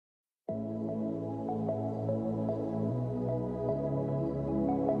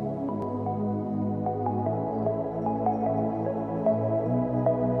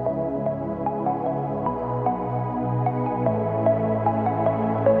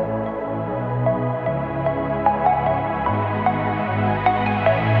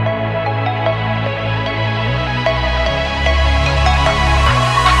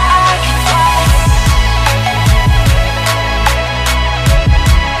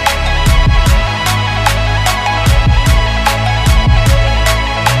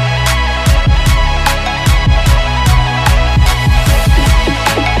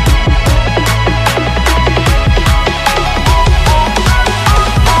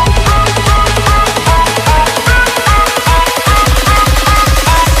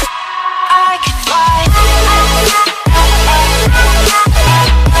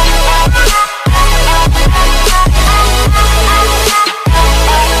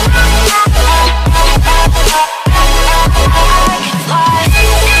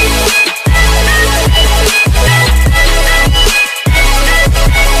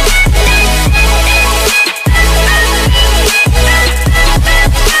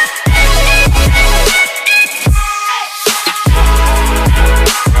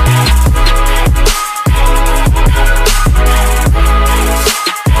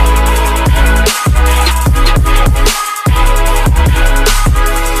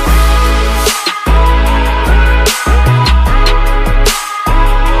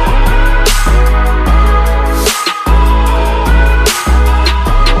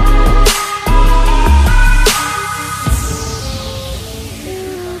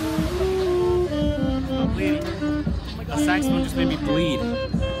saxophone just made me bleed.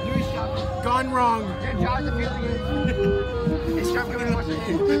 Gone wrong.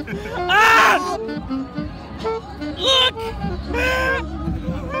 Ah! Look!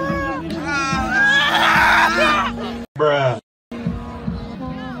 Bruh.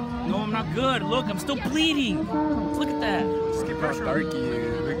 No, I'm not good. Look, I'm still bleeding. Look at that. Just keep pressure. How dark he is.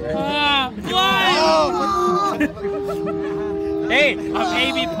 Blind! Hey, I'm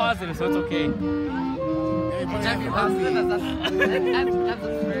AB positive, so it's okay.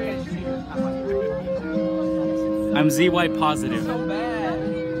 I'm ZY positive.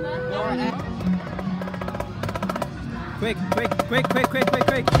 Quick.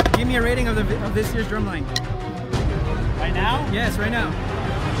 Give me a rating of this year's drumline. Right now? Yes, right now.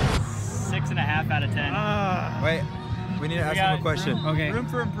 6.5 out of 10. Wait, we need to ask him a question. Okay. Room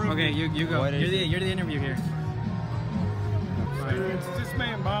for improvement. Okay, you go. You're the interview here. It's this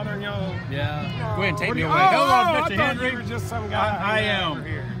man bothering y'all. Yeah. Go ahead and take me away. Oh, Hold on, I Mr. thought Henry. you were just some guy. I am.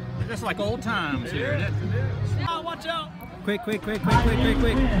 Here. Just like old times here. Oh, watch out. Quick. A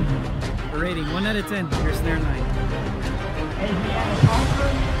rating, 1 out of 10, your snare line.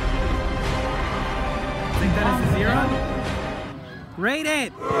 Think that is a 0? Rate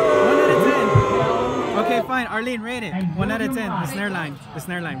it! 1 out of 10. Okay, fine. Arleen, rate it. 1 out of 10. The snare line.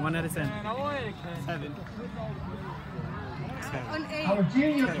 1 out of 10. 7. Our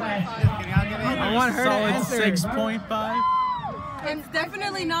junior class. I want her to answer. 6.5. It's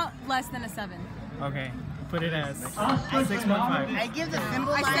definitely not less than a 7. Okay, put it as 6.5. I give the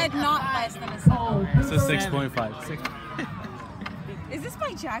symbol. I said not less than a 7. It's a 6.5. Is this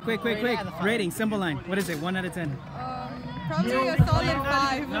my jacket? Quick. Rating, symbol line. What is it? 1 out of 10. Probably a solid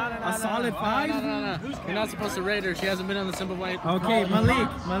 5. A solid 5? No. You're not supposed to rate her. She hasn't been on the symbol line. Okay,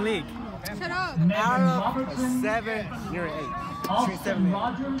 Malik. Shut up. Out of 7, you're an 8. Between 7 and 8.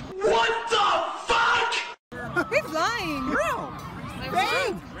 What the fuck? He's lying. Bro.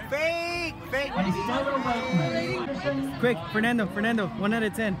 Fake. Quick, Fernando. 1 out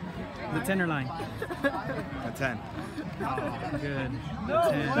of 10. The tenor line. A 10. Good.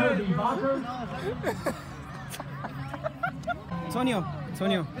 Tonio.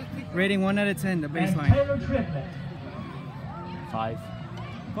 Rating 1 out of 10, the bass line. 5.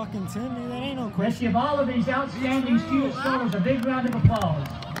 Fucking 10, man. That ain't no Let's question. give all of these outstanding student scholars a big round of applause.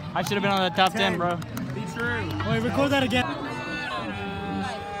 I should have been on the top 10, bro. Be true. Wait, record that again.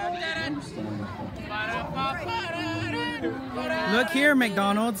 Look here,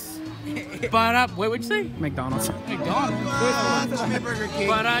 McDonald's. Wait, what'd you say? McDonald's. Burger King.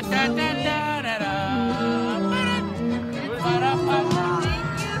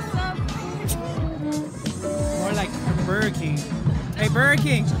 More like Burger King. Hey, Burger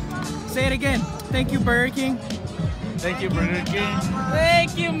King. Say it again. Thank you, Burger King. Thank you, Burger King.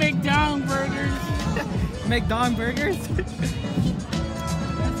 Thank you, McDonald's Burgers. McDonald's Burgers?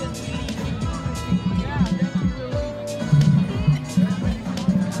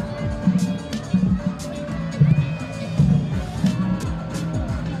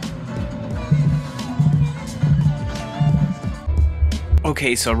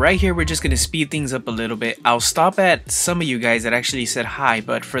 Okay, so right here we're just gonna speed things up a little bit. I'll stop at some of you guys that actually said hi,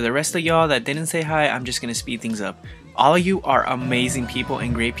 but for the rest of y'all that didn't say hi, I'm just gonna speed things up. All of you are amazing people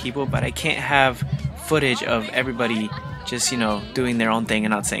and great people, but I can't have footage of everybody just, you know, doing their own thing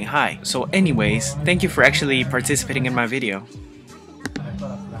and not saying hi. So anyways, thank you for actually participating in my video.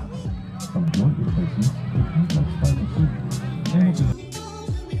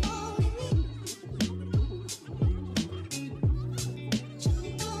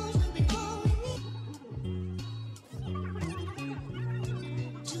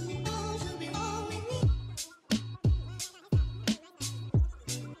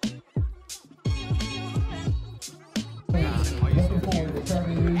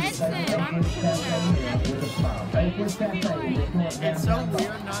 It's so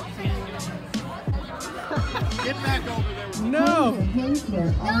weird not seeing you. Get back over there. No!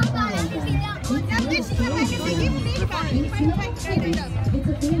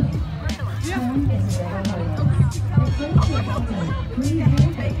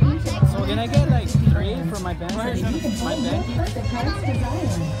 So can I get like 3 for my band? My band?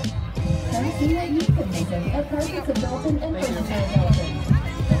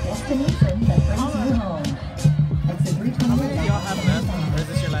 How many do y'all have left? Or is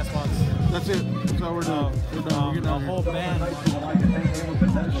this your last box? That's it. That's all we're doing. We're done. We're The whole band.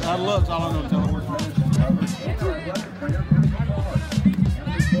 That looks all I know. Tell it works.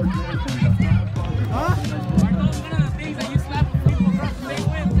 Huh?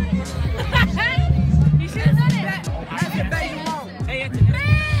 You should have done it. Hey, it's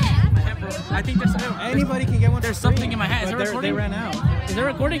I think there's Anybody can get one. There's for free, something in my hat. Is but it recording? They ran out. Is it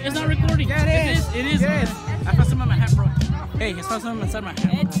recording? It's not recording. Yeah, it is. It is. Yes. I found some in my hat, bro. Hey, I found some inside my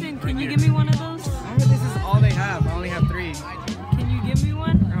hat. Edson, can you give me one of those? Remember, this is all they have. I only have 3. Can you give me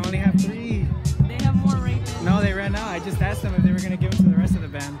one? I only have 3. They have more right there. No, they ran out. I just asked them if they were gonna give them to the rest of the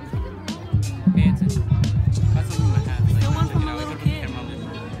band. Hey, Edson. I found some in my hat. Still one from a little kid.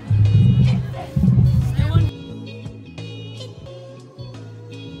 Still one.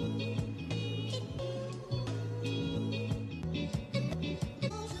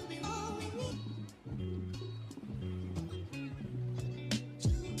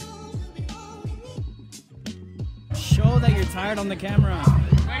 Show that you're tired on the camera.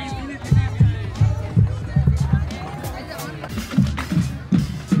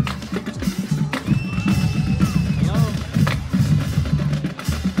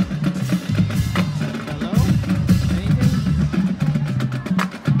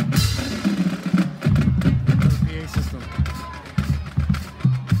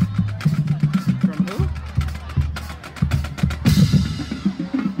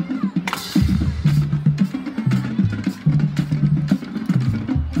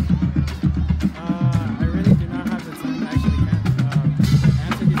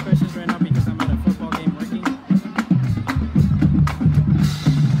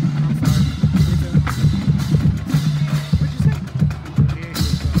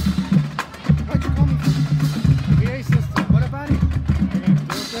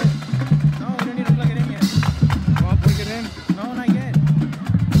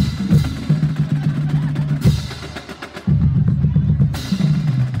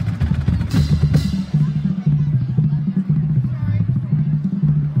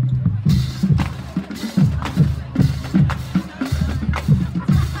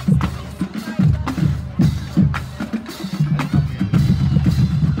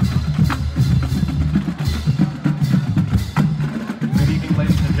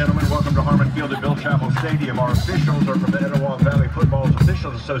 Stadium. Our officials are from the Etowah Valley Football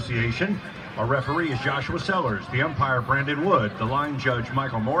Officials Association. Our referee is Joshua Sellers, the umpire Brandon Wood, the line judge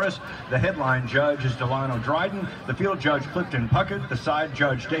Michael Morris, the headline judge is Delano Dryden, the field judge Clifton Puckett, the side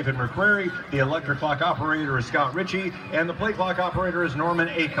judge David McCrary, the electric clock operator is Scott Ritchie, and the play clock operator is Norman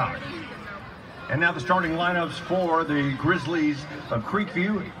Acock. And now the starting lineups for the Grizzlies of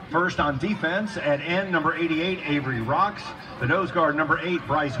Creekview. First on defense, at end, number 88, Avery Rocks. The nose guard, number 8,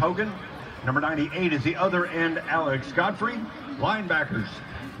 Bryce Hogan. Number 98 is the other end, Alex Godfrey. Linebackers,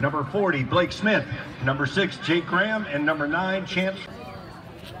 number 40, Blake Smith. Number 6, Jake Graham. And number 9, Chance.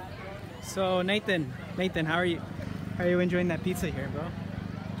 So Nathan, how are you? How are you enjoying that pizza here, bro?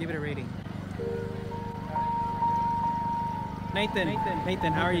 Give it a rating. Nathan,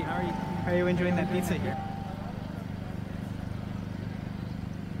 how are you? How are you enjoying that pizza here?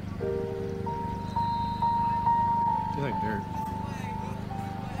 Tastes like dirt.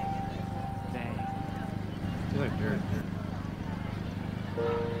 Like dirt.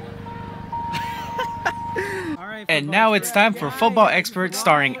 And now it's time for Football Expert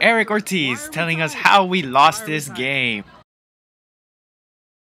starring Eric Ortiz telling us how we lost this game.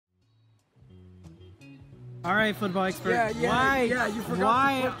 Alright, Football Expert. Yeah, you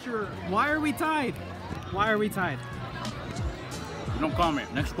forgot to put your... Why are we tied? Why are we tied? No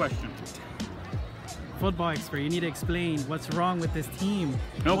comment. Next question. Football Expert, you need to explain what's wrong with this team.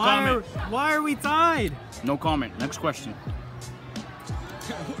 No comment. Why are we tied? No comment. Next question.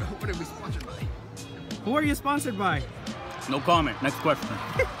 What are we sponsored by? Who are you sponsored by? No comment. Next question.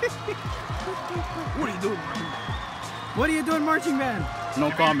 What are you doing? What are you doing, marching band?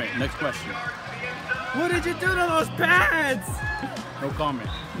 No comment. Next question. What did you do to those pads? No comment.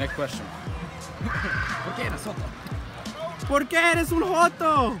 Next question. ¿Por qué eres soto? ¿Por qué eres un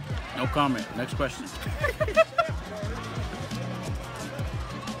joto? No comment. Next question.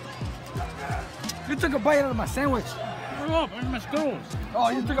 You took a bite out of my sandwich. Hurry up, where's my schools? Oh,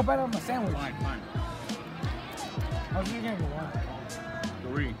 you took a bite out of my sandwich. Fine. How's your game going?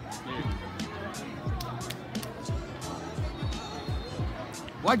 3. Yeah.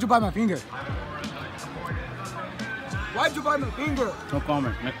 Why'd you bite my finger? Why'd you bite my finger? No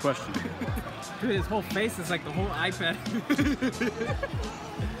comment. Next question. Dude, his whole face is like the whole iPad.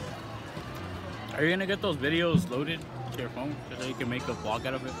 Are you gonna get those videos loaded to your phone so you can make a vlog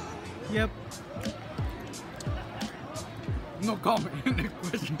out of it? Yep. No comment. Next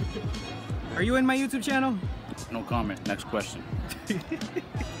question. Are you in my YouTube channel? No comment. Next question. He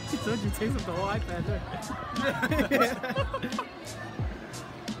told you takes up the whole iPad.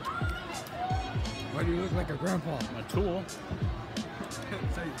 Why do you look like a grandpa? A tool.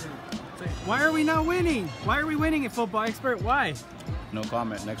 Why are we not winning? Why are we winning at Football Expert? Why? No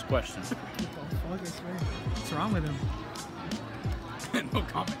comment. Next question. What's wrong with him? No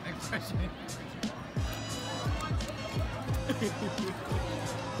comment. Next question.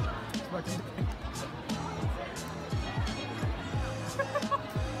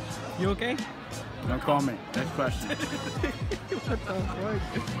 You okay? No comment. Next question.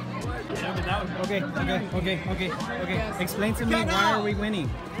 Okay. Explain to me, why are we winning?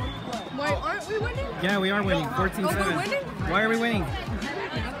 Why aren't we winning? Yeah, we are winning. 14-7. Oh, we're winning? Why are we winning?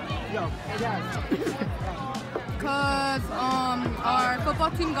 Because our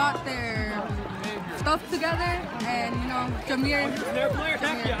football team got their stuff together, and you know, Jameer.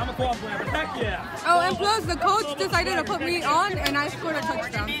 Heck yeah, I'm a football player. Heck yeah. Oh, and plus the coach decided to put me on, and I scored a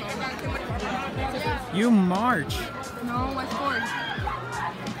touchdown. So. You march. No, I scored.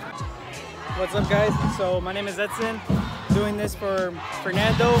 What's up, guys? So my name is Edson. Doing this for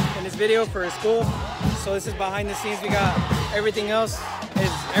Fernando in this video for his school. So this is behind the scenes. We got everything else.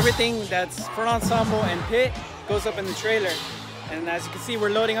 Is everything that's front ensemble and pit goes up in the trailer. And as you can see, we're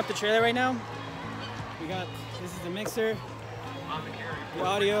loading up the trailer right now. We got, this is the mixer, the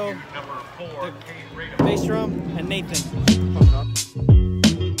audio, the bass drum, and Nathan.